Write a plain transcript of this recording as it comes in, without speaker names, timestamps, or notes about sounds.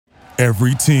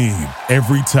Every team,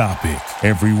 every topic,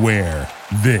 everywhere.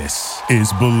 This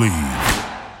is Believe.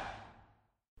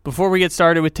 Before we get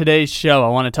started with today's show, I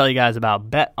want to tell you guys about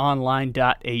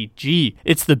betonline.ag.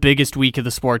 It's the biggest week of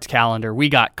the sports calendar. We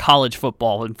got college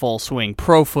football in full swing,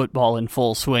 pro football in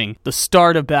full swing, the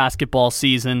start of basketball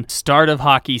season, start of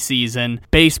hockey season,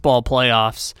 baseball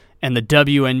playoffs, and the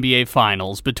WNBA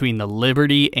Finals between the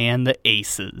Liberty and the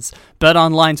Aces.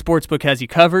 BetOnline Sportsbook has you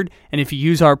covered, and if you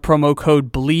use our promo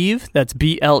code BLEAV, that's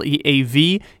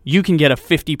BLEAV, you can get a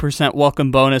 50%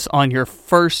 welcome bonus on your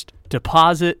first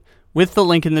deposit with the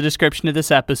link in the description of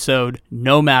this episode,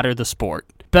 no matter the sport.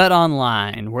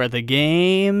 BetOnline, where the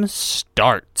game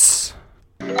starts.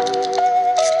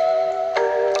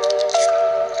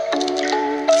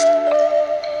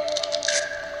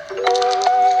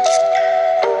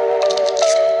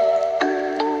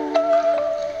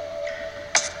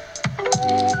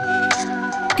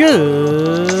 Good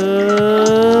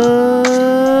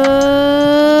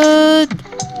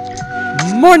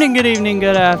morning, good evening,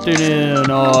 good afternoon,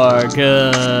 or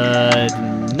good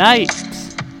night.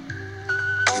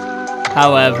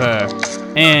 However,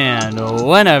 and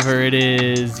whenever it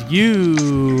is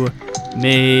you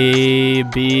may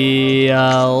be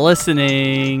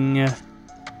listening,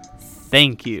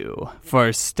 thank you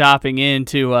for stopping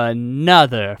into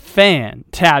another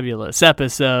fantabulous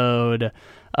episode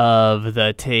of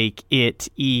the Take It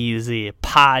Easy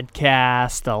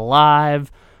podcast,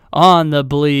 live on the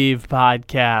Believe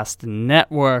Podcast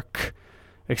Network.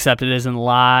 Except it isn't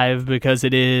live because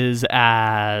it is,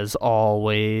 as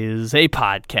always, a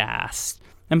podcast.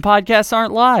 And podcasts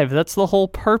aren't live. That's the whole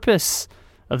purpose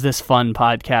of this fun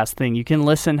podcast thing. You can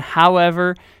listen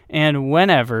however and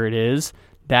whenever it is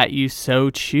that you so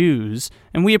choose.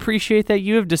 And we appreciate that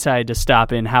you have decided to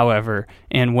stop in however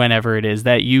and whenever it is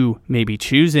that you may be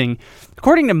choosing.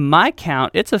 According to my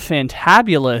count, it's a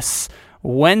fantabulous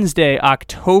Wednesday,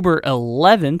 October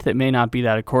 11th. It may not be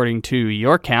that according to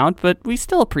your count, but we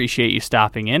still appreciate you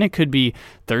stopping in. It could be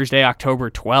Thursday,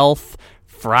 October 12th,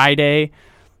 Friday,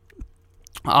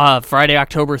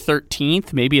 October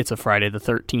 13th. Maybe it's a Friday the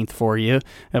 13th for you.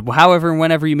 However,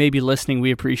 whenever you may be listening,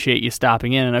 we appreciate you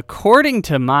stopping in. And according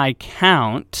to my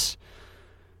count,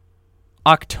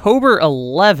 October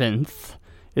 11th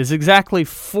is exactly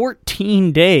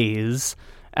 14 days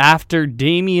after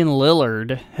Damian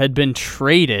Lillard had been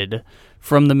traded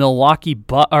from the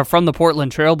from the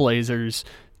Portland Trailblazers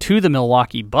to the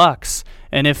Milwaukee Bucks.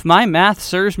 And if my math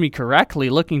serves me correctly,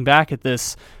 looking back at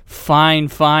this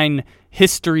fine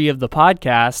history of the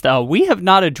podcast, we have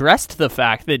not addressed the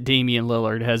fact that Damian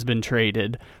Lillard has been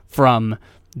traded from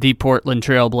the Portland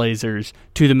Trailblazers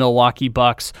to the Milwaukee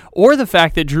Bucks, or the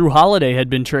fact that Jrue Holiday had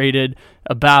been traded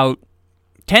about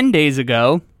 10 days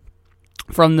ago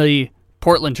from the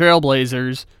Portland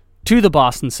Trailblazers to the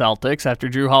Boston Celtics after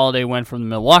Jrue Holiday went from the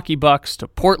Milwaukee Bucks to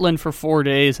Portland for 4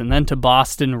 days and then to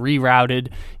Boston, rerouted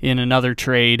in another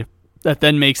trade that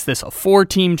then makes this a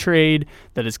 4-team trade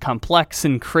that is complex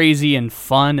and crazy and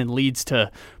fun and leads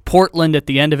to Portland at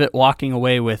the end of it walking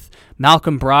away with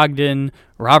Malcolm Brogdon,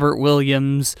 Robert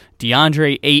Williams,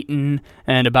 DeAndre Ayton,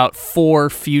 and about 4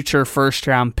 future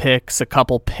first-round picks, a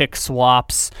couple pick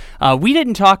swaps. We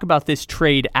didn't talk about this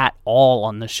trade at all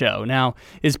on the show. Now,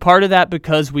 is part of that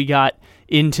because we got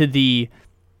into the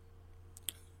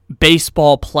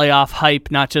baseball playoff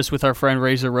hype, not just with our friend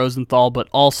Razor Rosenthal, but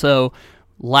also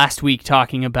last week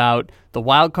talking about the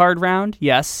wild card round?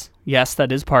 Yes,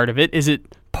 that is part of it. Is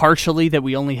it partially that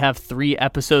we only have 3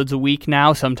 episodes a week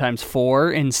now, sometimes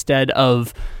 4, instead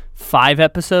of 5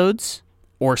 episodes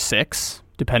or 6,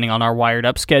 depending on our wired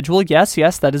up schedule?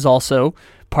 Yes, that is also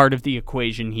part of the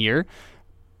equation here.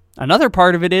 Another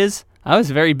part of it is I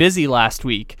was very busy last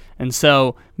week, and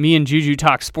so me and Juju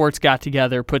Talk Sports got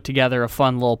together, put together a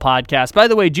fun little podcast. By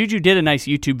the way, Juju did a nice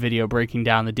YouTube video breaking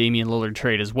down the Damian Lillard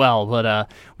trade as well,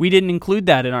 but we didn't include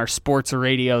that in our Sports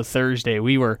Radio Thursday.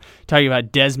 We were talking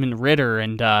about Desmond Ridder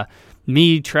and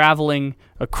me traveling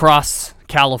across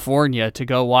California to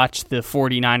go watch the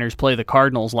 49ers play the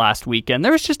Cardinals last weekend.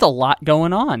 There was just a lot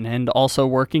going on, and also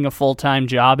working a full-time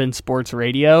job in sports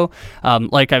radio.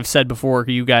 Like I've said before,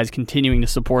 you guys continuing to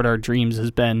support our dreams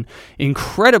has been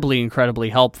incredibly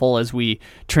helpful as we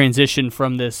transition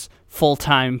from this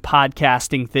full-time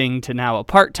podcasting thing to now a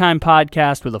part-time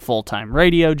podcast with a full-time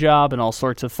radio job and all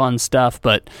sorts of fun stuff.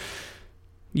 But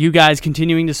You guys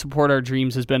continuing to support our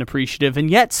dreams has been appreciative,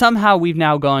 and yet somehow we've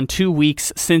now gone 2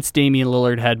 weeks since Damian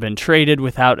Lillard had been traded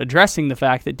without addressing the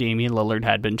fact that Damian Lillard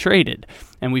had been traded.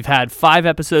 And we've had 5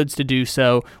 episodes to do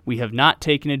so. We have not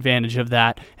taken advantage of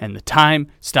that, and the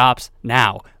time stops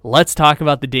now. Let's talk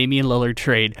about the Damian Lillard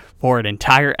trade for an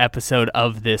entire episode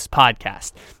of this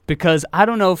podcast, because I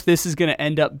don't know if this is going to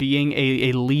end up being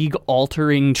a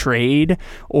league-altering trade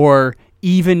or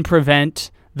even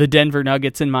prevent the Denver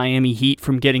Nuggets and Miami Heat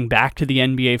from getting back to the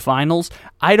NBA Finals.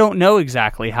 I don't know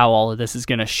exactly how all of this is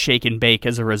going to shake and bake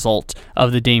as a result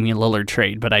of the Damian Lillard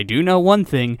trade, but I do know one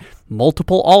thing: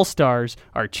 multiple All-Stars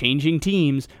are changing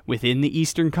teams within the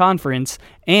Eastern Conference,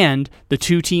 and the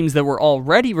 2 teams that were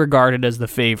already regarded as the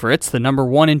favorites, the number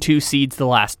 1 and 2 seeds the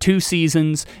last 2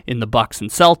 seasons in the Bucks and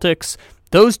Celtics,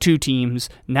 those 2 teams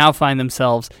now find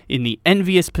themselves in the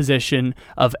envious position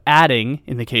of adding,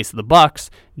 in the case of the Bucks,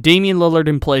 Damian Lillard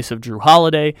in place of Drew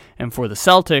Holiday, and for the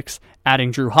Celtics,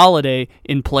 adding Drew Holiday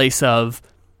in place of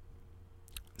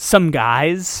some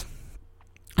guys.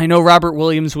 I know Robert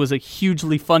Williams was a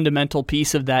hugely fundamental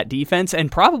piece of that defense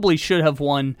and probably should have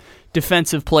won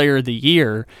Defensive Player of the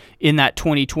Year in that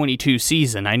 2022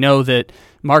 season. I know that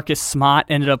Marcus Smart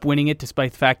ended up winning it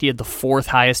despite the fact he had the 4th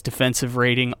highest defensive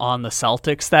rating on the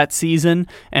Celtics that season,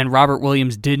 and Robert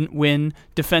Williams didn't win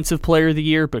Defensive Player of the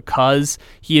Year because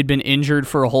he had been injured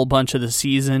for a whole bunch of the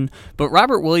season. But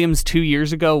Robert Williams 2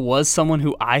 years ago was someone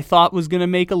who I thought was going to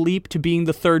make a leap to being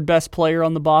the 3rd best player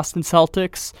on the Boston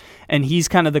Celtics, and he's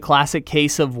kind of the classic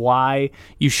case of why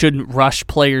you shouldn't rush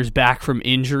players back from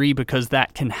injury, because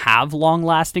that can have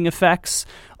long-lasting effects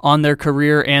on their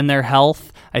career and their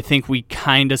health. I think we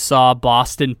kind of saw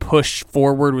Boston push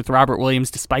forward with Robert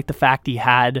Williams despite the fact he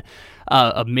had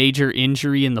a major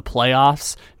injury in the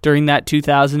playoffs during that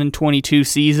 2022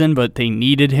 season, but they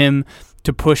needed him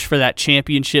to push for that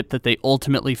championship that they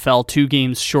ultimately fell 2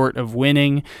 games short of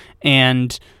winning.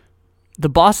 And the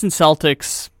Boston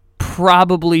Celtics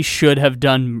probably should have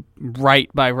done right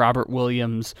by Robert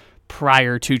Williams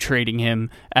prior to trading him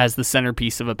as the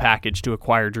centerpiece of a package to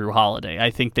acquire Drew Holiday.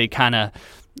 I think they kind of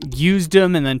used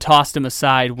him and then tossed him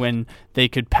aside when they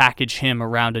could package him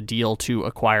around a deal to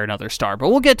acquire another star. But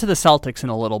we'll get to the Celtics in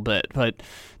a little bit. But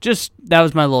just that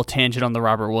was my little tangent on the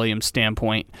Robert Williams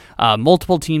standpoint.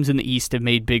 Multiple teams in the East have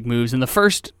made big moves, and the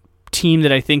first team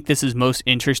that I think this is most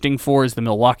interesting for is the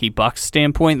Milwaukee Bucks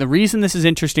standpoint. The reason this is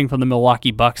interesting from the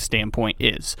Milwaukee Bucks standpoint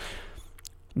is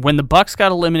when the Bucks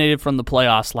got eliminated from the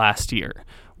playoffs last year,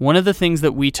 one of the things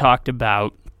that we talked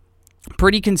about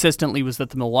pretty consistently was that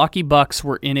the Milwaukee Bucks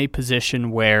were in a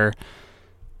position where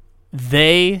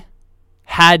they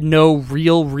had no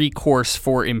real recourse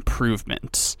for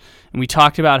improvement. And we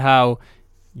talked about how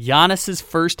Giannis's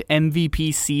first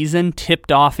MVP season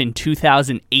tipped off in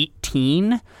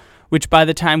 2018, which by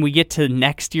the time we get to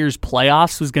next year's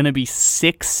playoffs was going to be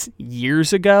 6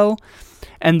 years ago.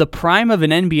 And the prime of an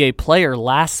NBA player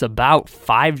lasts about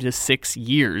 5 to 6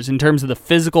 years in terms of the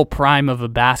physical prime of a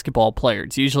basketball player.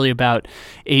 It's usually about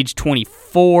age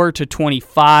 24 to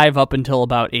 25 up until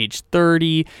about age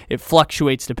 30. It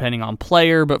fluctuates depending on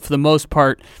player, but for the most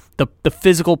part, the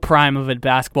physical prime of a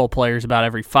basketball player is about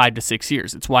every 5 to 6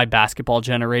 years. It's why basketball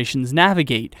generations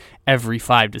navigate every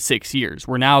 5 to 6 years.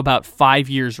 We're now about 5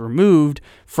 years removed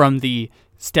from the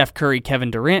Steph Curry, Kevin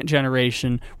Durant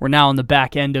generation. We're now on the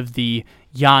back end of the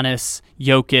Giannis,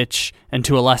 Jokic, and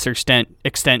to a lesser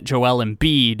extent Joel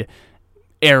Embiid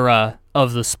era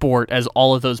of the sport, as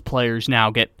all of those players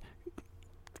now get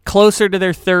closer to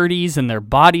their 30s and their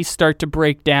bodies start to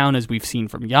break down, as we've seen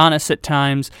from Giannis at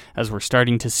times, as we're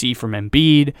starting to see from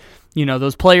Embiid. You know,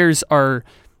 those players are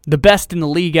the best in the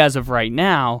league as of right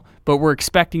now, but we're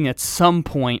expecting at some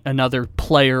point another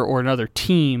player or another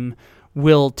team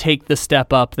will take the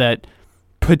step up that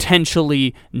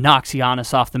potentially knocks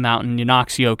Giannis off the mountain,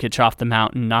 knocks Jokic off the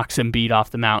mountain, knocks Embiid off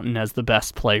the mountain as the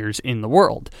best players in the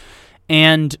world.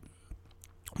 And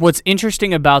what's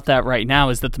interesting about that right now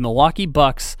is that the Milwaukee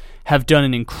Bucks have done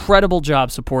an incredible job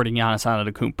supporting Giannis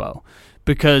Antetokounmpo,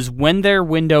 because when their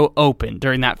window opened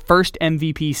during that first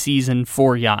MVP season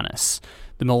for Giannis,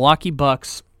 the Milwaukee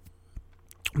Bucks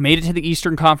made it to the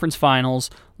Eastern Conference Finals,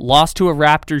 lost to a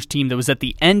Raptors team that was at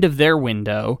the end of their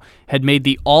window, had made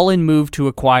the all-in move to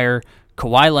acquire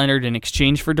Kawhi Leonard in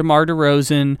exchange for DeMar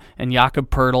DeRozan and Jakob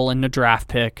Poeltl in the draft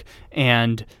pick,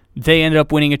 and they ended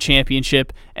up winning a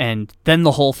championship, and then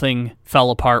the whole thing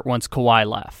fell apart once Kawhi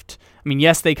left. I mean,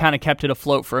 yes, they kind of kept it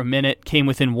afloat for a minute, came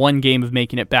within one game of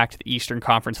making it back to the Eastern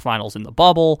Conference Finals in the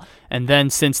bubble, and then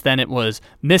since then it was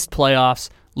missed playoffs,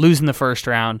 lose in the first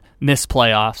round, miss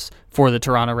playoffs for the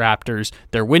Toronto Raptors.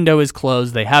 Their window is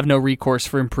closed. They have no recourse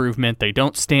for improvement. They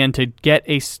don't stand to get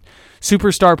a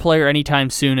superstar player anytime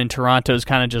soon, and Toronto's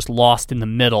kind of just lost in the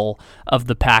middle of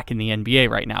the pack in the NBA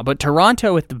right now. But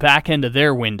Toronto, at the back end of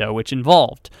their window, which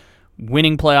involved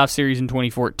winning playoff series in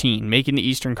 2014, making the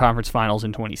Eastern Conference Finals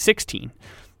in 2016,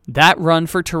 that run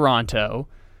for Toronto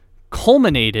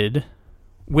culminated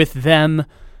with them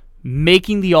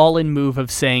making the all-in move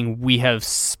of saying, we have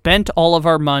spent all of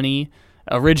our money,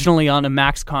 originally on a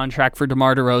max contract for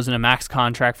DeMar DeRozan, a max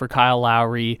contract for Kyle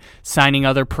Lowry, signing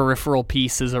other peripheral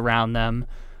pieces around them.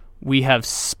 We have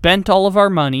spent all of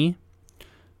our money.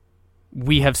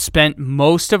 We have spent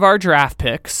most of our draft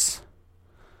picks.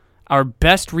 Our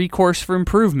best recourse for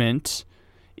improvement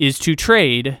is to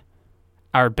trade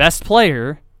our best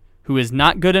player, who is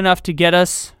not good enough to get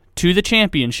us to the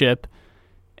championship,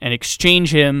 and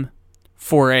exchange him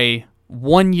for a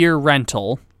 1-year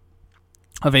rental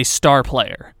of a star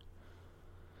player.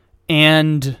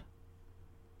 And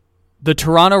the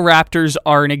Toronto Raptors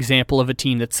are an example of a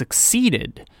team that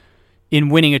succeeded in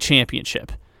winning a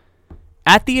championship.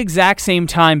 At the exact same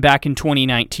time back in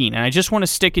 2019, and I just want to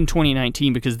stick in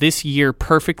 2019 because this year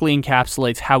perfectly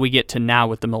encapsulates how we get to now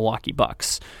with the Milwaukee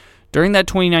Bucks. During that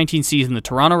 2019 season, the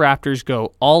Toronto Raptors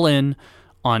go all in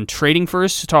on trading for a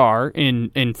star,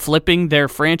 in flipping their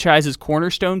franchise's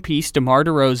cornerstone piece, DeMar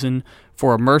DeRozan,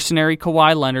 for a mercenary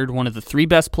Kawhi Leonard, one of the 3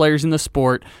 best players in the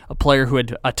sport, a player who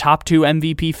had a top 2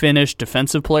 MVP finish,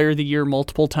 Defensive Player of the Year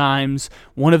multiple times,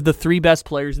 one of the 3 best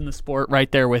players in the sport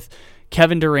right there with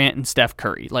Kevin Durant and Steph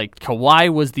Curry. Like,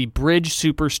 Kawhi was the bridge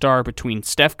superstar between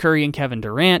Steph Curry and Kevin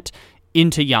Durant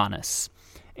into Giannis.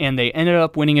 And they ended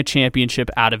up winning a championship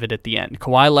out of it at the end.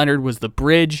 Kawhi Leonard was the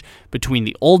bridge between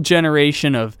the old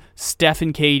generation of Steph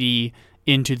and KD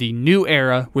into the new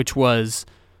era, which was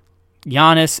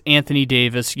Giannis, Anthony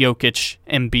Davis, Jokic,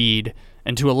 Embiid,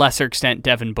 and to a lesser extent,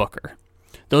 Devin Booker.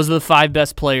 Those are the 5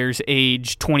 best players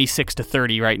aged 26 to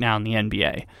 30 right now in the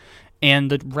NBA.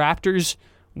 And the Raptors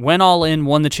went all in,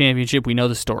 won the championship. We know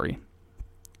the story.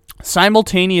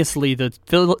 Simultaneously,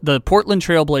 the Portland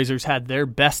Trailblazers had their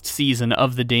best season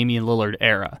of the Damian Lillard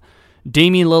era.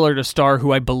 Damian Lillard, a star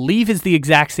who I believe is the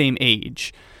exact same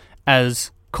age as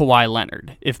Kawhi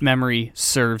Leonard, if memory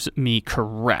serves me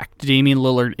correct. Damian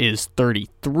Lillard is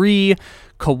 33.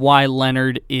 Kawhi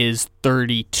Leonard is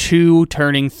 32,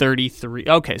 turning 33.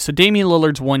 Okay, so Damian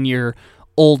Lillard's 1 year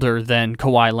older than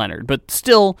Kawhi Leonard, but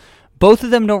still, both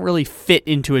of them don't really fit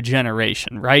into a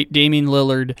generation, right? Damian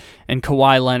Lillard and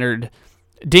Kawhi Leonard.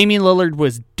 Damian Lillard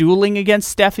was dueling against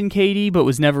Steph and KD, but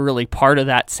was never really part of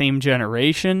that same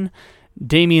generation.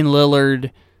 Damian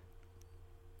Lillard,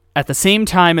 at the same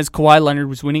time as Kawhi Leonard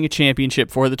was winning a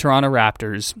championship for the Toronto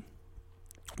Raptors,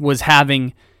 was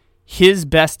having his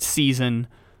best season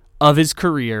of his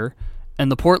career,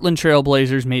 and the Portland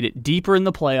Trailblazers made it deeper in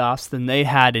the playoffs than they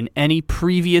had in any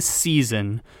previous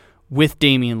season with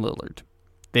Damian Lillard.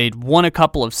 They'd won a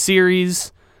couple of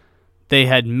series, they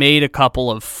had made a couple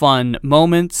of fun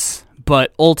moments,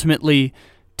 but ultimately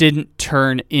didn't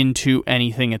turn into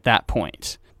anything at that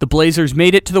point. The Blazers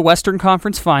made it to the Western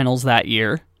Conference Finals that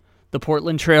year. The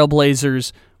Portland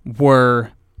Trailblazers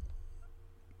were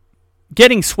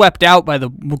getting swept out by the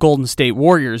Golden State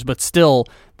Warriors, but still,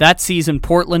 that season,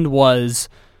 Portland was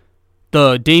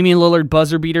the Damian Lillard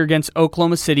buzzer beater against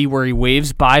Oklahoma City where he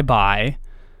waves bye-bye.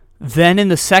 Then in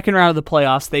the second round of the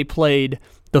playoffs, they played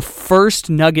the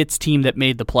first Nuggets team that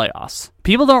made the playoffs.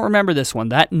 People don't remember this one.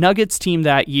 That Nuggets team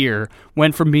that year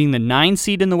went from being the 9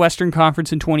 seed in the Western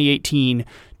Conference in 2018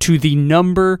 to the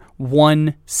number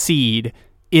 1 seed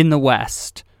in the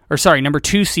West. Number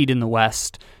 2 seed in the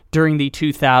West during the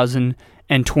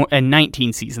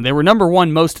 2019 season. They were number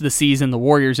 1 most of the season. The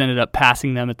Warriors ended up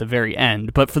passing them at the very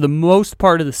end. But for the most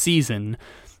part of the season,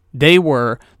 they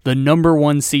were the number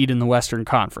 1 seed in the Western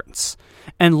Conference.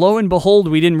 And lo and behold,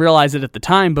 we didn't realize it at the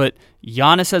time, but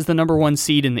Giannis has the number 1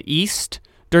 seed in the East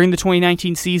during the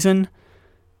 2019 season.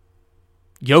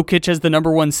 Jokic has the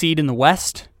number 1 seed in the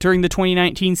West during the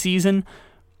 2019 season.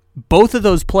 Both of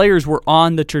those players were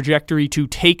on the trajectory to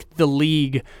take the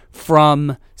league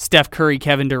from Steph Curry,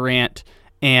 Kevin Durant,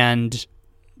 and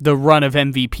the run of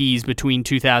MVPs between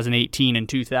 2018 and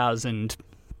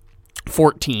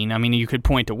 2014. I mean, you could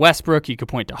point to Westbrook, you could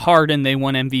point to Harden, they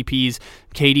won MVPs,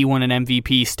 KD won an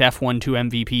MVP, Steph won 2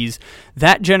 MVPs.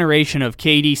 That generation of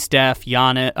KD, Steph,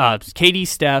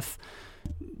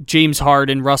 James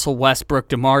Harden, Russell Westbrook,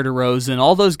 DeMar DeRozan,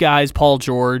 all those guys, Paul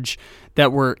George,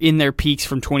 that were in their peaks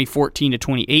from 2014 to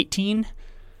 2018.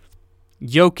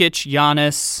 Jokic,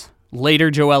 Giannis,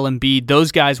 later Joel Embiid,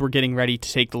 those guys were getting ready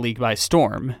to take the league by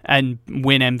storm and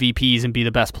win MVPs and be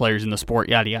the best players in the sport,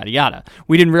 yada, yada, yada.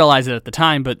 We didn't realize it at the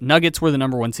time, but Nuggets were the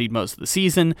number 1 seed most of the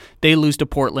season. They lose to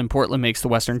Portland. Portland makes the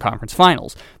Western Conference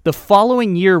Finals. The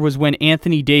following year was when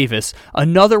Anthony Davis,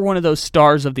 another one of those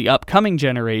stars of the upcoming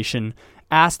generation,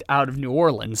 asked out of New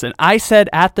Orleans. And I said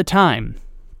at the time,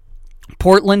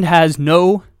 Portland has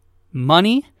no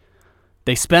money.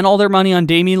 They spent all their money on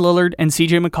Damian Lillard and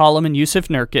CJ McCollum and Yusuf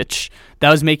Nurkic. That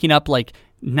was making up like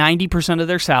 90% of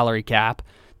their salary cap.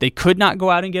 They could not go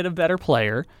out and get a better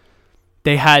player.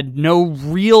 They had no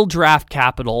real draft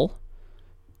capital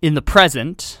in the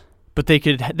present, but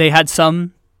they had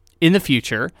some in the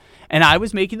future. And I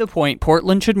was making the point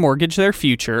Portland should mortgage their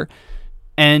future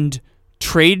and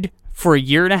trade for a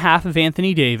year and a half of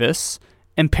Anthony Davis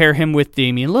and pair him with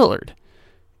Damian Lillard.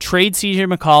 Trade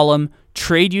CJ McCollum,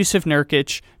 trade Yusuf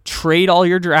Nurkic, trade all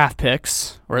your draft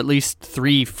picks, or at least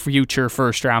 3 future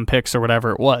first-round picks or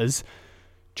whatever it was.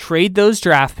 Trade those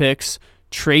draft picks,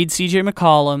 trade CJ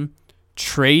McCollum,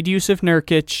 trade Yusuf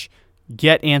Nurkic,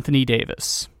 get Anthony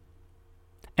Davis.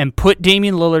 And put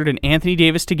Damian Lillard and Anthony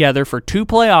Davis together for 2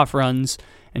 playoff runs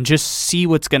and just see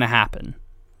what's going to happen.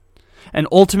 And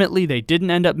ultimately, they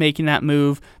didn't end up making that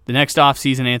move. The next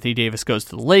offseason, Anthony Davis goes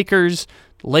to the Lakers.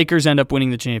 The Lakers end up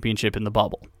winning the championship in the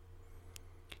bubble.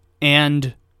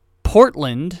 And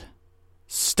Portland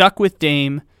stuck with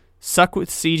Dame, stuck with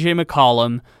CJ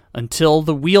McCollum until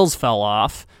the wheels fell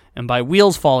off. And by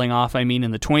wheels falling off, I mean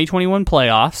in the 2021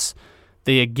 playoffs,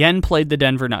 they again played the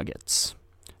Denver Nuggets.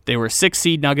 They were 6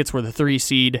 seed. Nuggets were the 3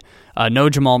 seed. No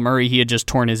Jamal Murray. He had just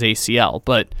torn his ACL.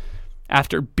 But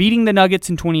after beating the Nuggets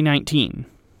in 2019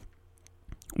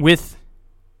 with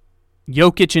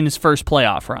Jokic in his first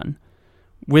playoff run,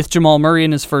 with Jamal Murray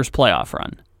in his first playoff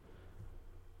run,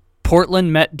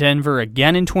 Portland met Denver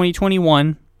again in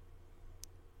 2021,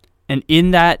 and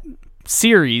in that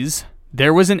series,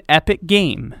 there was an epic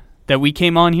game that we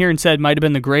came on here and said might have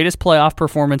been the greatest playoff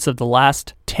performance of the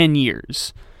last 10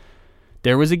 years.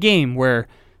 There was a game where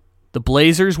the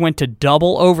Blazers went to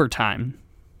double overtime.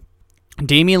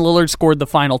 Damian Lillard scored the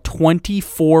final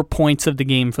 24 points of the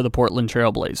game for the Portland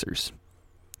Trailblazers.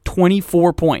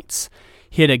 24 points.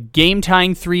 Hit a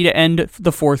game-tying 3 to end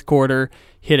the fourth quarter.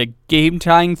 Hit a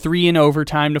game-tying 3 in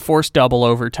overtime to force double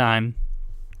overtime.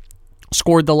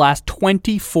 Scored the last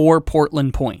 24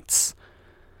 Portland points.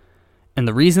 And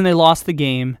the reason they lost the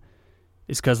game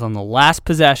is because on the last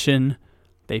possession,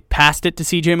 they passed it to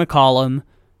CJ McCollum,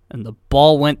 and the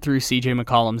ball went through CJ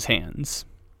McCollum's hands.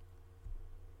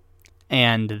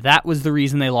 And that was the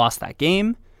reason they lost that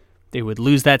game. They would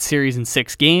lose that series in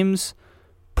 6 games.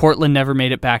 Portland never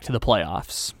made it back to the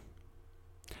playoffs.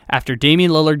 After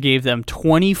Damian Lillard gave them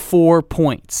 24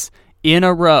 points in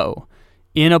a row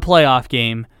in a playoff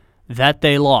game that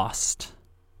they lost,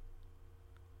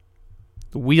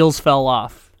 the wheels fell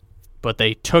off, but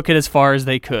they took it as far as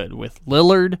they could with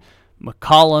Lillard,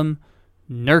 McCollum,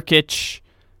 Nurkic,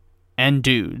 and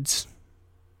dudes.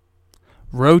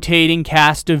 Rotating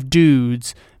cast of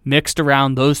dudes mixed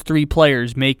around those 3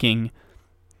 players making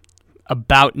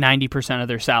about 90% of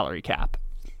their salary cap.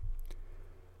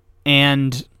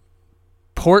 And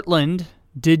Portland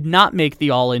did not make the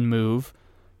all-in move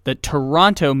that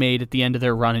Toronto made at the end of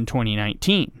their run in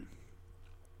 2019.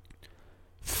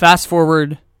 Fast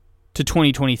forward to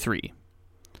 2023.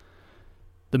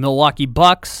 The Milwaukee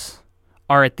Bucks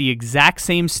are at the exact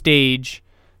same stage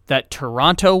that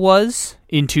Toronto was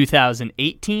in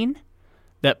 2018,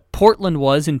 that Portland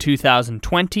was in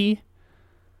 2020,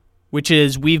 which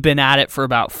is we've been at it for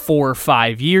about 4 or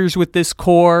 5 years with this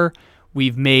core.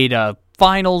 We've made a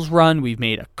finals run, we've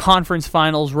made a conference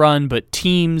finals run, but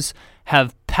teams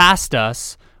have passed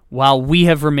us while we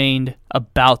have remained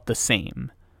about the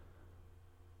same.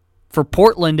 For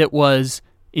Portland, it was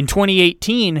in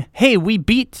 2018, hey, we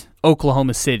beat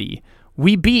Oklahoma City.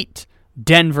 We beat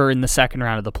Denver in the second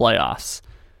round of the playoffs.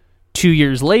 2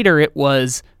 years later, it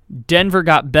was Denver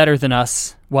got better than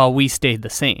us while we stayed the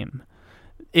same.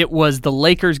 It was the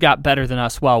Lakers got better than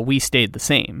us while we stayed the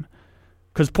same.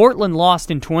 Because Portland lost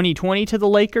in 2020 to the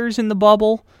Lakers in the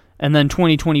bubble, and then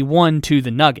 2021 to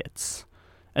the Nuggets.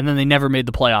 And then they never made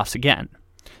the playoffs again.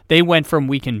 They went from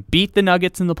we can beat the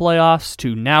Nuggets in the playoffs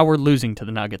to now we're losing to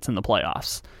the Nuggets in the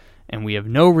playoffs. And we have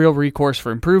no real recourse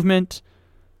for improvement.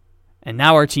 And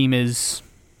now our team is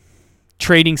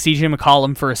trading CJ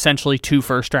McCollum for essentially 2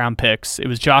 first-round picks. It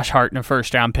was Josh Hart and a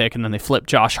first-round pick, and then they flipped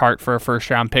Josh Hart for a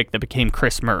first-round pick that became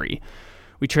Chris Murray.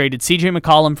 We traded CJ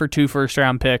McCollum for 2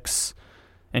 first-round picks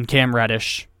and Cam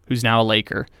Reddish, who's now a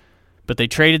Laker. But they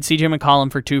traded CJ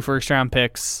McCollum for 2 first-round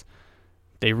picks.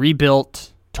 They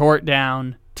rebuilt, tore it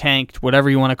down, tanked, whatever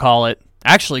you want to call it.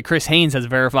 Actually, Chris Haynes has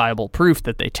verifiable proof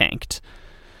that they tanked.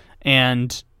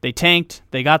 And they tanked,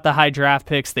 they got the high draft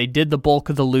picks, they did the bulk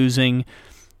of the losing,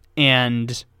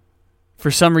 and for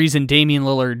some reason Damian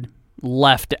Lillard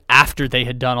left after they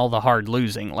had done all the hard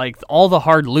losing. Like, all the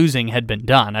hard losing had been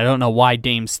done. I don't know why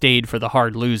Dame stayed for the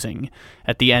hard losing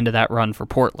at the end of that run for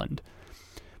Portland.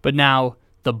 But now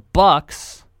the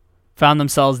Bucks found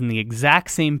themselves in the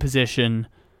exact same position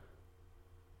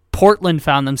Portland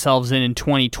found themselves in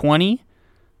 2020,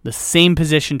 the same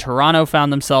position Toronto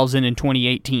found themselves in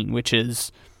 2018, which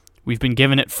is, we've been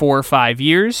given it 4 or 5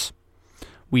 years.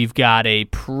 We've got a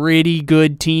pretty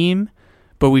good team,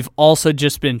 but we've also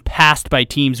just been passed by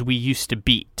teams we used to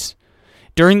beat.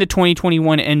 During the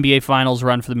 2021 NBA Finals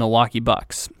run for the Milwaukee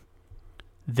Bucks,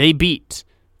 they beat,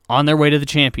 on their way to the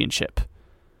championship,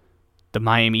 the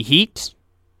Miami Heat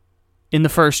in the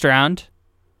first round,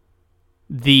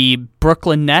 the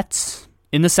Brooklyn Nets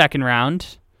in the second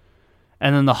round,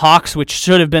 and then the Hawks, which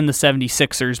should have been the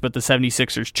 76ers, but the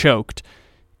 76ers choked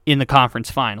in the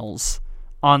conference finals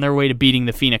on their way to beating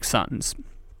the Phoenix Suns.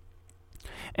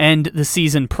 And the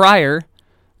season prior,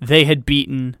 they had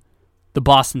beaten the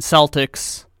Boston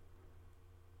Celtics.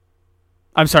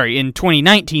 I'm sorry, in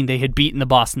 2019, they had beaten the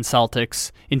Boston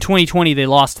Celtics. In 2020, they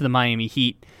lost to the Miami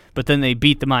Heat, but then they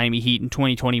beat the Miami Heat in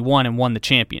 2021 and won the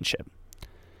championship.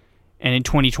 And in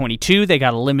 2022, they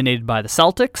got eliminated by the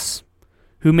Celtics,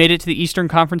 who made it to the Eastern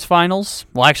Conference Finals.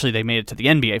 Well, actually, they made it to the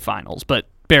NBA Finals, but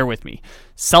bear with me.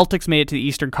 Celtics made it to the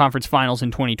Eastern Conference Finals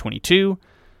in 2022,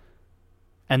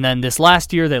 and then this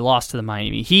last year, they lost to the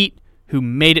Miami Heat, who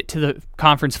made it to the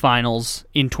conference finals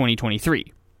in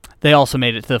 2023. They also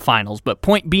made it to the finals, but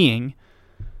point being,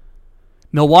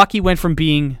 Milwaukee went from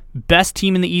being best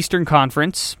team in the Eastern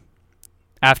Conference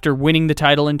after winning the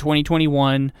title in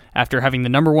 2021, after having the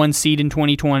number 1 seed in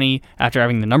 2020, after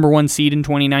having the number 1 seed in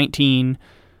 2019.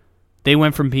 They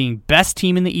went from being best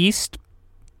team in the East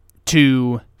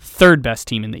to third best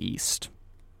team in the East.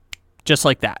 Just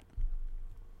like that.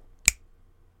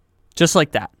 Just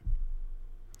like that.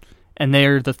 And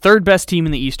they're the third best team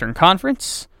in the Eastern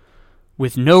Conference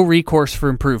with no recourse for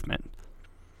improvement.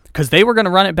 Because they were going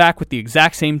to run it back with the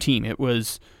exact same team. It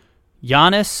was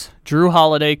Giannis, Drew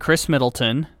Holiday, Chris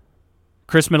Middleton.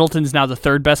 Chris Middleton's now the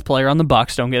third best player on the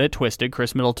Bucks. Don't get it twisted.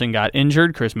 Chris Middleton got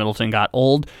injured. Chris Middleton got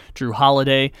old. Drew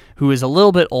Holiday, who is a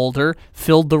little bit older,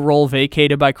 filled the role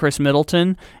vacated by Chris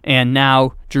Middleton. And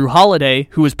now Drew Holiday,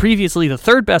 who was previously the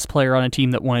third best player on a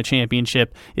team that won a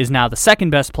championship, is now the second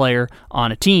best player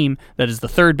on a team that is the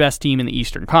third best team in the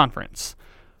Eastern Conference.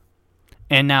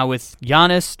 And now with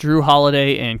Giannis, Drew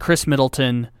Holiday, and Chris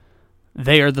Middleton,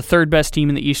 they are the third best team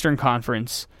in the Eastern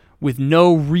Conference with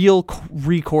no real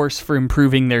recourse for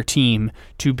improving their team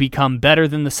to become better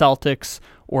than the Celtics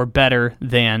or better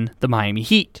than the Miami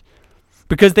Heat.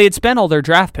 Because they had spent all their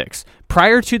draft picks.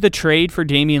 Prior to the trade for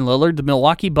Damian Lillard, the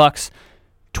Milwaukee Bucks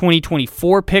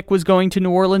 2024 pick was going to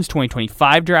New Orleans,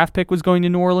 2025 draft pick was going to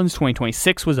New Orleans,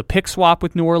 2026 was a pick swap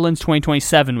with New Orleans,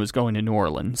 2027 was going to New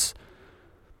Orleans.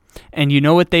 And you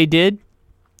know what they did?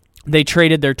 They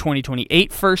traded their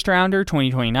 2028 first rounder,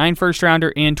 2029 first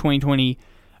rounder, and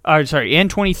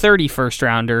 2030 first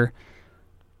rounder.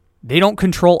 They don't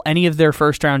control any of their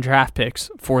first round draft picks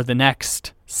for the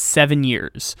next 7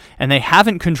 years. And they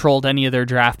haven't controlled any of their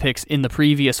draft picks in the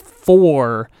previous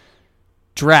 4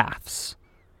 drafts.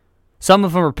 Some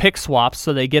of them are pick swaps,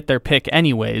 so they get their pick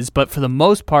anyways, but for the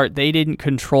most part, they didn't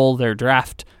control their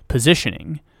draft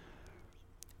positioning.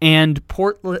 And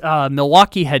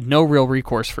Milwaukee had no real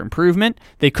recourse for improvement.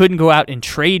 They couldn't go out and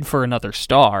trade for another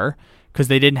star because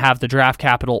they didn't have the draft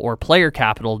capital or player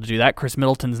capital to do that. Chris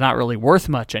Middleton's not really worth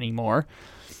much anymore.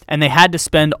 And they had to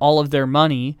spend all of their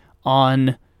money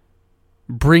on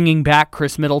bringing back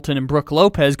Chris Middleton and Brook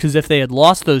Lopez, because if they had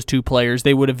lost those 2 players,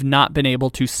 they would have not been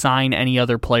able to sign any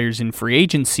other players in free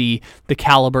agency the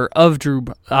caliber of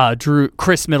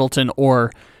Chris Middleton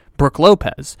or Brook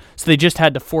Lopez. So they just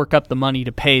had to fork up the money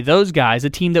to pay those guys,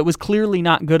 a team that was clearly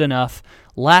not good enough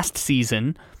last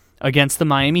season against the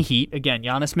Miami Heat. Again,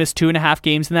 Giannis missed 2.5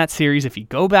 games in that series. If you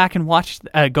go back and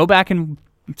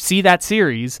see that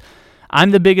series, I'm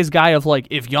the biggest guy of like,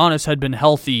 if Giannis had been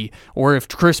healthy, or if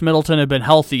Chris Middleton had been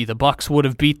healthy, the Bucks would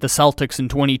have beat the Celtics in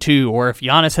 22, or if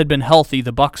Giannis had been healthy,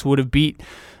 the Bucks would have beat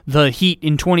the Heat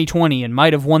in 2020 and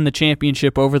might have won the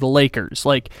championship over the Lakers.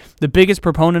 Like, the biggest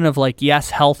proponent of like, yes,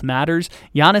 health matters.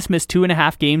 Giannis missed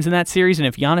 2.5 games in that series, and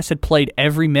if Giannis had played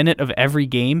every minute of every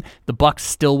game, the Bucks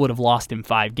still would have lost him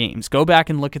 5 games. Go back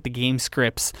and look at the game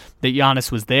scripts that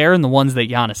Giannis was there and the ones that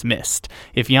Giannis missed.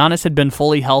 If Giannis had been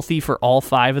fully healthy for all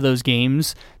 5 of those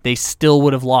games, they still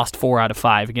would have lost 4 out of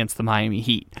 5 against the Miami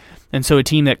Heat. And so a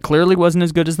team that clearly wasn't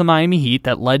as good as the Miami Heat,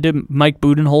 that led to Mike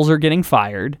Budenholzer getting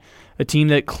fired, a team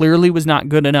that clearly was not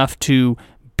good enough to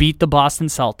beat the Boston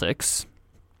Celtics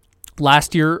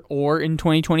last year or in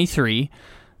 2023,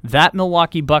 that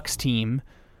Milwaukee Bucks team,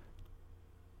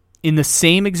 in the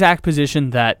same exact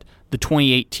position that the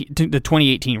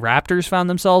 2018 Raptors found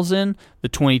themselves in, the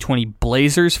 2020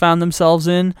 Blazers found themselves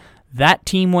in, that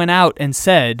team went out and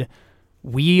said,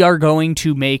 we are going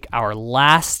to make our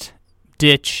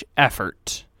last-ditch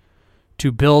effort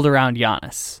to build around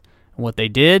Giannis. And what they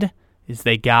did is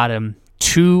they got him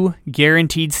 2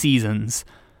 guaranteed seasons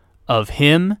of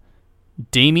him,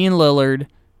 Damian Lillard,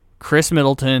 Chris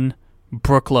Middleton,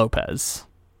 Brook Lopez,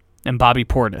 and Bobby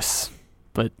Portis.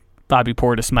 But Bobby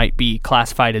Portis might be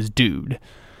classified as dude.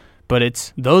 But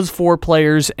it's those 4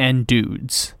 players and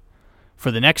dudes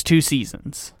for the next 2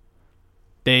 seasons.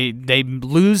 They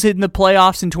lose in the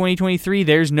playoffs in 2023.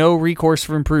 There's no recourse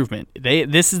for improvement.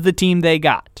 This is the team they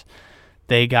got.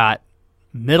 They got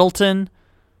Middleton,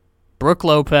 Brook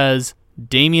Lopez,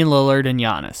 Damian Lillard, and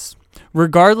Giannis.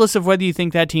 Regardless of whether you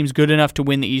think that team's good enough to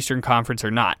win the Eastern Conference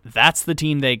or not, that's the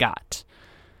team they got.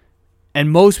 And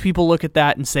most people look at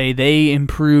that and say they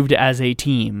improved as a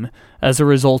team as a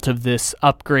result of this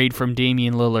upgrade from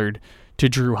Damian Lillard to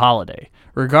Drew Holiday.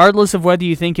 Regardless of whether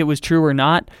you think it was true or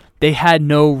not, they had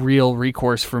no real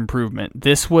recourse for improvement.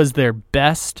 This was their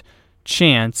best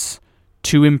chance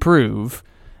to improve,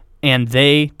 and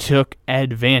they took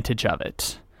advantage of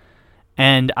it.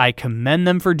 And I commend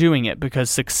them for doing it, because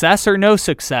success or no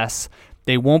success,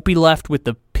 they won't be left with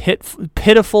the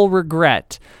pitiful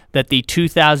regret that the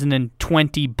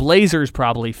 2020 Blazers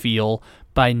probably feel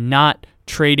by not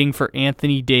trading for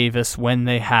Anthony Davis when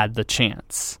they had the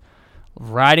chance.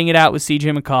 Riding it out with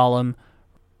CJ McCollum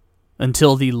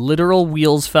until the literal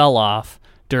wheels fell off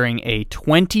during a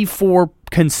 24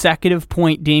 consecutive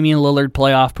point Damian Lillard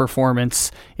playoff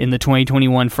performance in the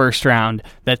 2021 first round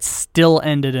that still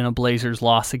ended in a Blazers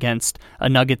loss against a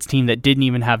Nuggets team that didn't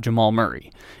even have Jamal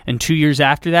Murray. And 2 years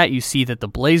after that, you see that the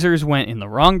Blazers went in the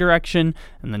wrong direction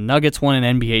and the Nuggets won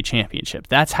an NBA championship.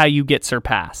 That's how you get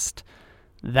surpassed.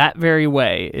 That very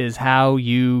way is how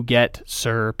you get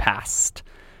surpassed.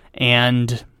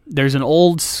 And there's an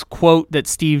old quote that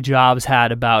Steve Jobs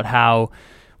had about how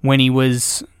when he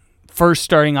was first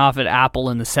starting off at Apple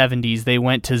in the 70s, they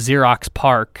went to Xerox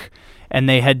PARC and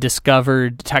they had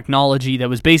discovered technology that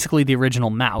was basically the original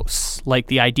mouse. Like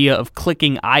the idea of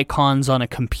clicking icons on a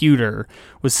computer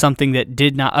was something that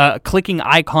did not... clicking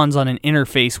icons on an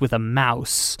interface with a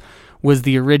mouse was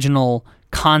the original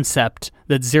concept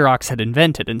that Xerox had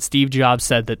invented. And Steve Jobs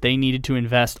said that they needed to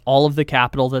invest all of the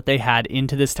capital that they had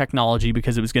into this technology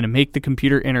because it was going to make the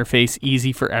computer interface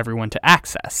easy for everyone to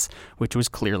access, which was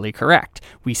clearly correct.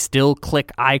 We still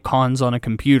click icons on a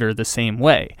computer the same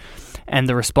way. And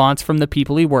the response from the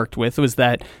people he worked with was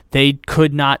that they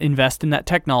could not invest in that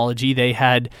technology. They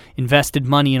had invested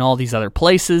money in all these other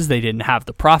places. They didn't have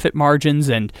the profit margins.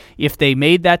 And if they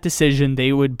made that decision,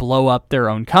 they would blow up their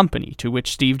own company. To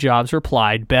which Steve Jobs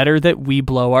replied, better that we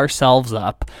blow ourselves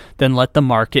up than let the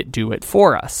market do it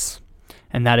for us.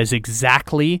 And that is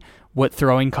exactly what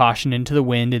throwing caution into the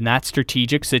wind in that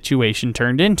strategic situation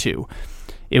turned into.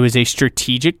 It was a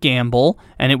strategic gamble,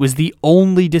 and it was the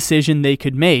only decision they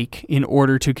could make in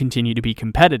order to continue to be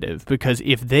competitive. Because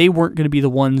if they weren't going to be the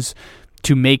ones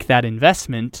to make that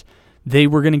investment, they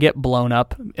were going to get blown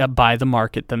up by the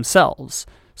market themselves.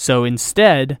 So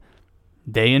instead,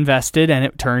 they invested, and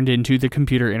it turned into the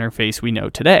computer interface we know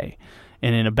today.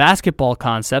 And in a basketball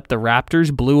concept, the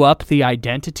Raptors blew up the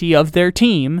identity of their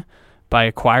team by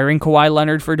acquiring Kawhi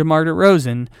Leonard for DeMar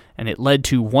DeRozan, and it led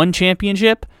to one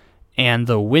championship and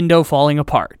the window falling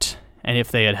apart. And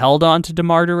if they had held on to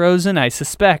DeMar DeRozan, I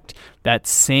suspect that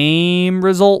same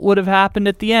result would have happened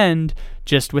at the end,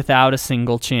 just without a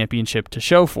single championship to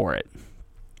show for it.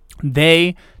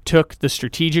 They took the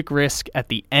strategic risk at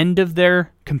the end of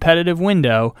their competitive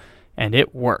window, and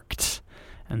it worked.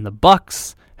 And the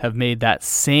Bucks have made that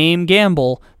same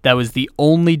gamble. That was the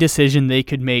only decision they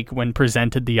could make when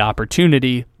presented the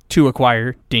opportunity to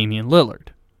acquire Damian Lillard.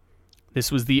 This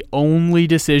was the only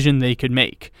decision they could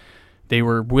make. They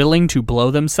were willing to blow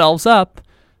themselves up,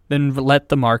 then let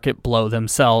the market blow them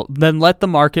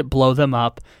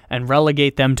up and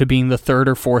relegate them to being the third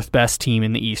or fourth best team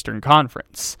in the Eastern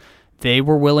Conference. They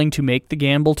were willing to make the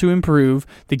gamble to improve,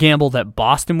 the gamble that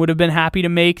Boston would have been happy to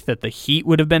make, that the Heat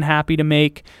would have been happy to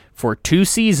make, for 2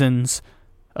 seasons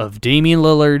of Damian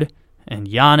Lillard and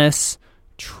Giannis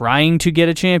trying to get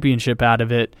a championship out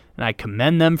of it, and I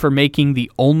commend them for making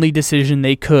the only decision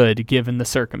they could given the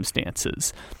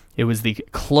circumstances. It was the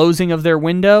closing of their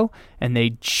window, and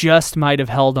they just might have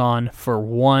held on for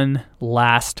one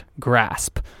last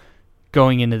grasp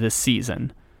going into this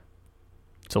season.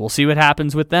 So we'll see what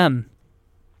happens with them.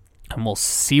 And we'll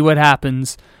see what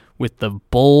happens with the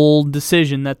bold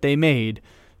decision that they made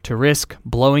to risk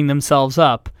blowing themselves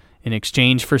up in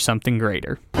exchange for something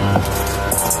greater. Hey.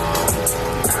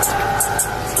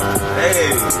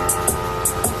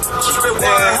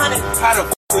 Man, how the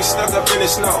f*** we stuck up in the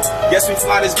snow? Guess we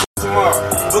fly this tomorrow.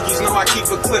 Bookies know I keep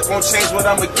a clip, won't change what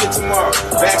I'ma get tomorrow.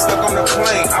 Bag stuck on the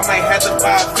plane, I might have to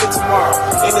buy a fit tomorrow.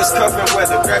 In this cuffing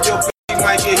weather, grab your bitch, you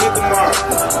might get hit tomorrow.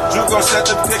 Drew gon' set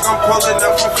the pick, I'm pulling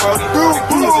up from 40.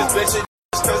 These bitches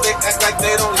cause they act like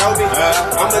they don't know me.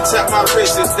 I'ma tap my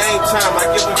wrist, it's Dame time. I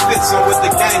give them fits, I'm with the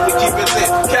gang, we keep it lit.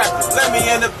 Captain, let me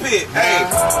in the pit. Hey,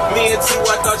 me and T,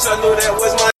 I thought y'all knew that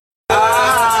was my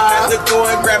had to go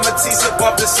and grab my teeth up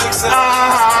off the sixer.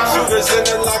 Shooters in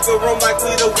the locker room like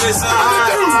we the wizard.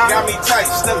 Got me tight,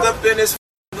 stepped up in this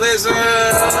blizzard.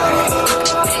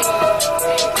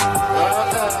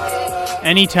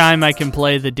 Anytime I can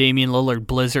play the Damian Lillard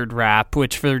Blizzard rap,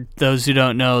 which for those who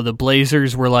don't know, the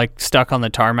Blazers were like stuck on the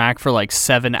tarmac for like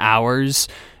 7 hours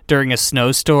during a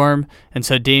snowstorm, and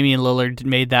so Damian Lillard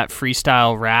made that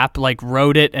freestyle rap, like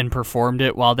wrote it and performed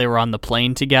it while they were on the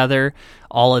plane together.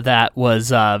 All of that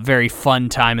was a very fun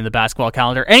time in the basketball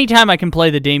calendar. Anytime I can play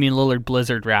the Damian Lillard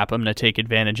Blizzard rap, I'm going to take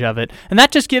advantage of it. And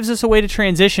that just gives us a way to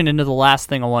transition into the last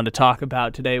thing I wanted to talk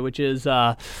about today, which is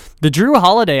the Drew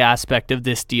Holiday aspect of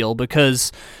this deal,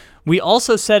 because we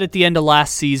also said at the end of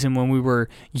last season when we were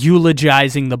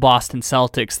eulogizing the Boston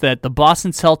Celtics that the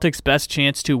Boston Celtics' best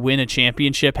chance to win a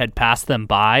championship had passed them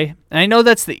by. And I know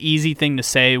that's the easy thing to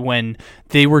say when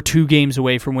they were 2 games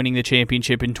away from winning the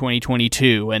championship in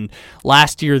 2022. And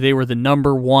last year they were the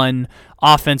number 1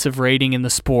 offensive rating in the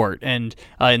sport. And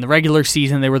in the regular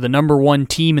season they were the number 1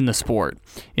 team in the sport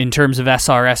in terms of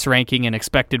SRS ranking and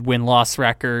expected win-loss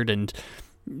record. And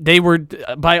they were,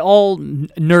 by all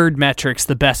nerd metrics,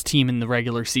 the best team in the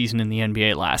regular season in the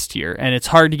NBA last year, and it's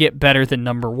hard to get better than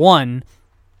number 1.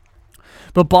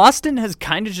 But Boston has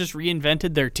kind of just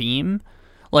reinvented their team.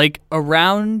 Like,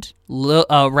 around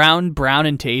Brown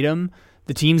and Tatum,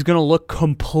 the team's going to look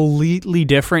completely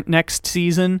different next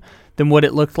season than what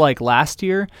it looked like last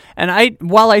year. And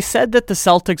while I said that the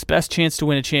Celtics' best chance to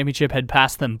win a championship had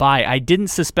passed them by, I didn't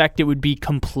suspect it would be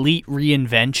complete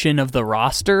reinvention of the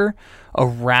roster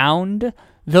around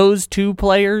those 2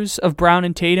 players of Brown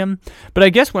and Tatum. But I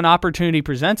guess when opportunity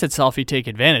presents itself, you take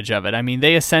advantage of it. I mean,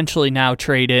 they essentially now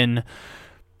trade in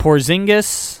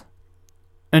Porzingis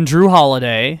and Drew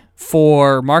Holiday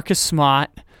for Marcus Smart,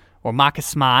 or Marcus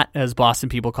Smart, as Boston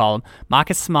people call him,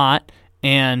 Marcus Smart,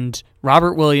 and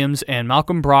Robert Williams and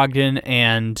Malcolm Brogdon,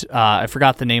 and I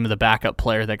forgot the name of the backup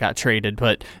player that got traded,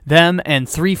 but them and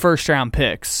 3 first-round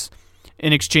picks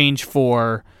in exchange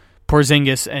for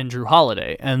Porzingis and Drew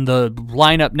Holiday. And the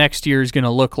lineup next year is going to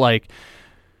look like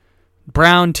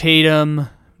Brown, Tatum,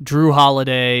 Drew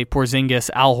Holiday, Porzingis,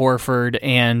 Al Horford,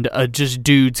 and just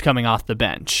dudes coming off the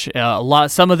bench.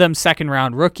 Some of them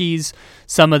second-round rookies,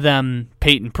 some of them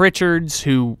Peyton Pritchards,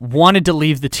 who wanted to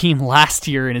leave the team last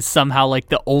year and is somehow like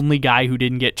the only guy who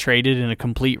didn't get traded in a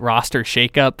complete roster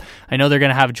shakeup. I know they're going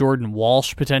to have Jordan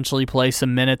Walsh potentially play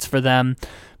some minutes for them,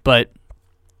 but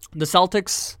the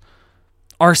Celtics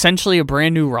are essentially a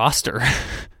brand new roster,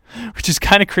 which is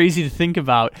kind of crazy to think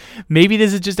about. Maybe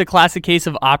this is just a classic case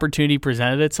of opportunity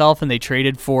presented itself and they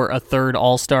traded for a 3rd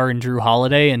All-Star in Drew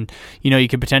Holiday, and you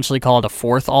could potentially call it a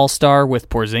 4th All-Star with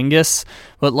Porzingis.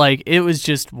 But it was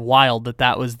just wild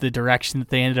that was the direction that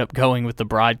they ended up going with the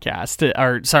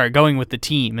going with the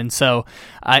team. And so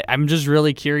I'm just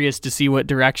really curious to see what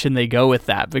direction they go with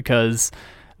that, because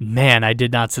man, I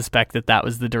did not suspect that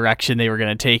was the direction they were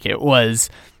going to take. It was,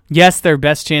 yes, their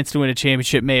best chance to win a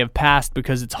championship may have passed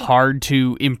because it's hard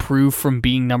to improve from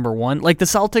being number 1. Like the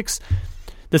Celtics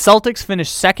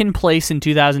finished 2nd place in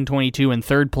 2022 and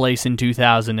 3rd place in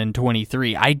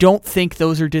 2023. I don't think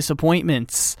those are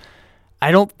disappointments.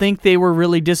 I don't think they were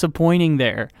really disappointing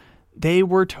there. They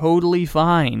were totally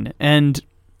fine. And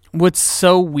what's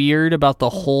so weird about the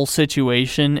whole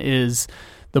situation is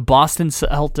the Boston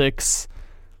Celtics,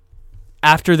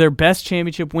 after their best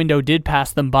championship window did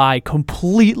pass them by,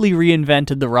 completely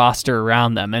reinvented the roster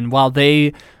around them. And while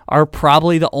they are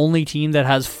probably the only team that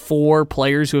has 4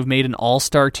 players who have made an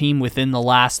all-star team within the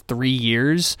last 3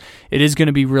 years, it is going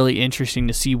to be really interesting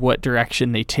to see what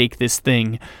direction they take this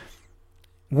thing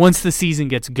once the season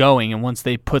gets going and once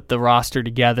they put the roster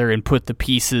together and put the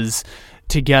pieces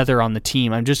together on the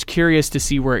team. I'm just curious to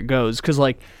see where it goes, because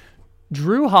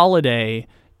Drew Holiday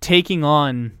taking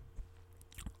on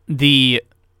the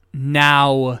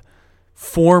now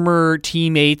former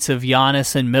teammates of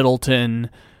Giannis and Middleton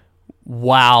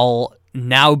while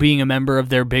now being a member of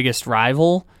their biggest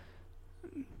rival.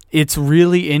 It's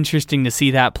really interesting to see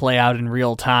that play out in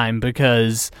real time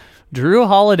because Drew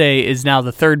Holiday is now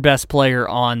the third best player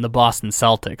on the Boston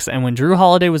Celtics. And when Drew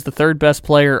Holiday was the third best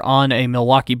player on a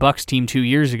Milwaukee Bucks team 2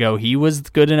 years ago, he was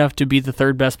good enough to be the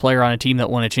third best player on a team that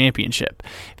won a championship.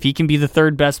 If he can be the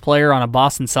third best player on a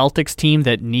Boston Celtics team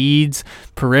that needs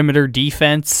perimeter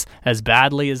defense as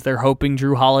badly as they're hoping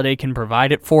Drew Holiday can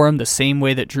provide it for him, the same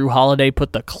way that Drew Holiday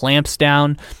put the clamps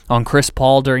down on Chris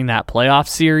Paul during that playoff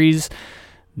series,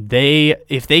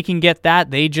 if they can get that,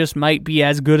 they just might be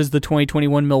as good as the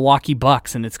 2021 Milwaukee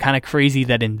Bucks. And it's kind of crazy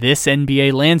that in this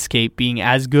NBA landscape, being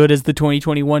as good as the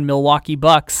 2021 Milwaukee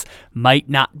Bucks might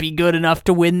not be good enough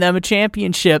to win them a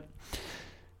championship.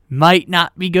 Might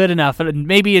not be good enough. And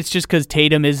maybe it's just because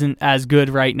Tatum isn't as good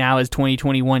right now as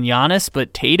 2021 Giannis,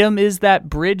 but Tatum is that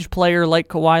bridge player like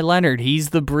Kawhi Leonard. He's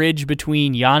the bridge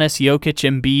between Giannis,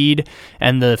 Jokic, Embiid,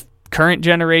 and the current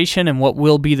generation and what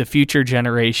will be the future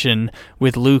generation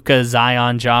with Luka,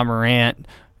 Zion, Ja Morant,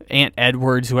 Ant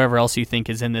Edwards, whoever else you think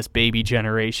is in this baby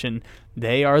generation.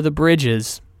 They are the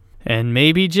bridges. And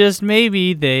maybe, just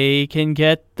maybe, they can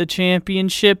get the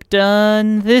championship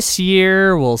done this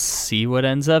year. We'll see what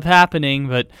ends up happening.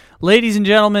 But ladies and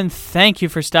gentlemen, thank you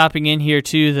for stopping in here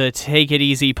to the Take It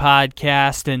Easy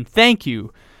podcast. And thank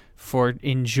you for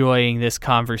enjoying this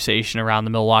conversation around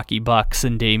the Milwaukee Bucks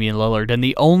and Damian Lillard. And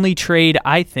the only trade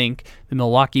I think the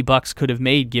Milwaukee Bucks could have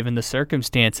made given the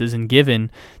circumstances and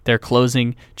given their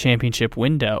closing championship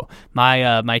window.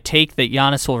 My take that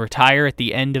Giannis will retire at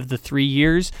the end of the 3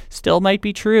 years still might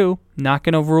be true. Not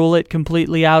going to rule it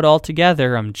completely out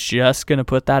altogether. I'm just going to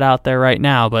put that out there right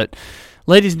now. But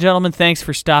ladies and gentlemen, thanks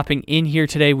for stopping in here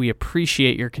today. We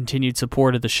appreciate your continued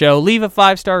support of the show. Leave a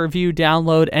 5-star review,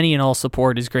 download. Any and all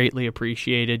support is greatly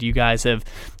appreciated. You guys have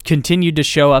continued to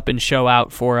show up and show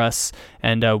out for us,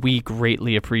 and we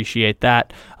greatly appreciate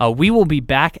that. We will be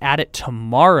back at it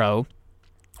tomorrow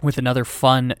with another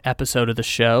fun episode of the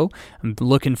show. I'm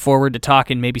looking forward to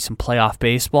talking maybe some playoff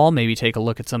baseball, maybe take a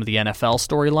look at some of the NFL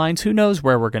storylines. Who knows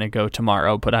where we're going to go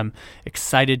tomorrow, but I'm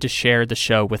excited to share the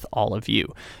show with all of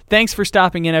you. Thanks for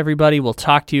stopping in, everybody. We'll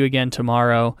talk to you again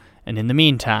tomorrow, and in the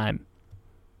meantime,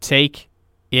 take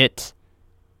it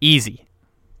easy.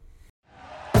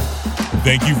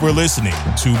 Thank you for listening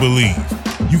to Believe.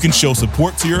 You can show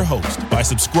support to your host by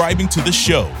subscribing to the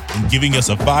show and giving us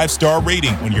a 5-star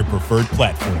rating on your preferred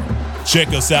platform. Check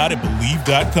us out at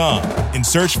Believe.com and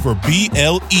search for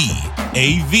BLEAV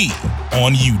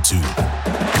on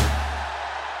YouTube.